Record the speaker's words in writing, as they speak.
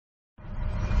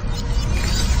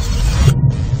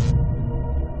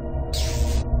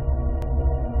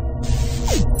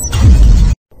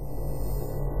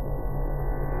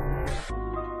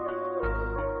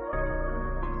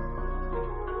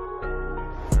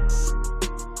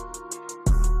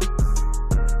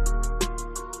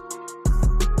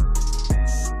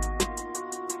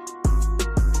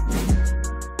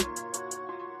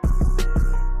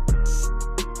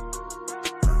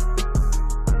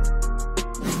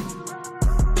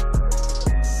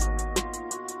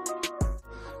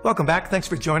Welcome back. Thanks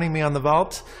for joining me on The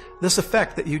Vault. This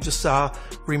effect that you just saw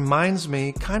reminds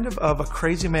me kind of a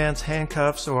crazy man's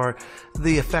handcuffs, or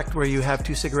the effect where you have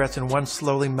two cigarettes and one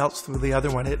slowly melts through the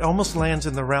other one. It almost lands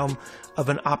in the realm of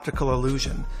an optical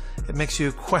illusion. It makes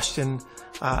you question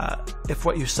if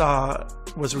what you saw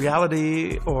was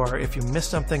reality, or if you missed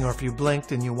something, or if you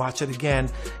blinked and you watch it again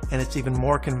and it's even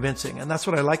more convincing. And that's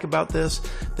what I like about this.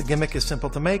 The gimmick is simple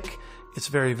to make. It's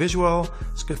very visual,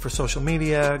 it's good for social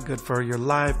media, good for your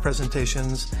live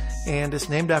presentations, and it's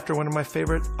named after one of my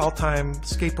favorite all-time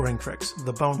skateboarding tricks,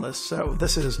 the Boneless. So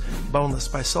this is Boneless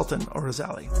by Sultan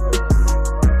Orazaly.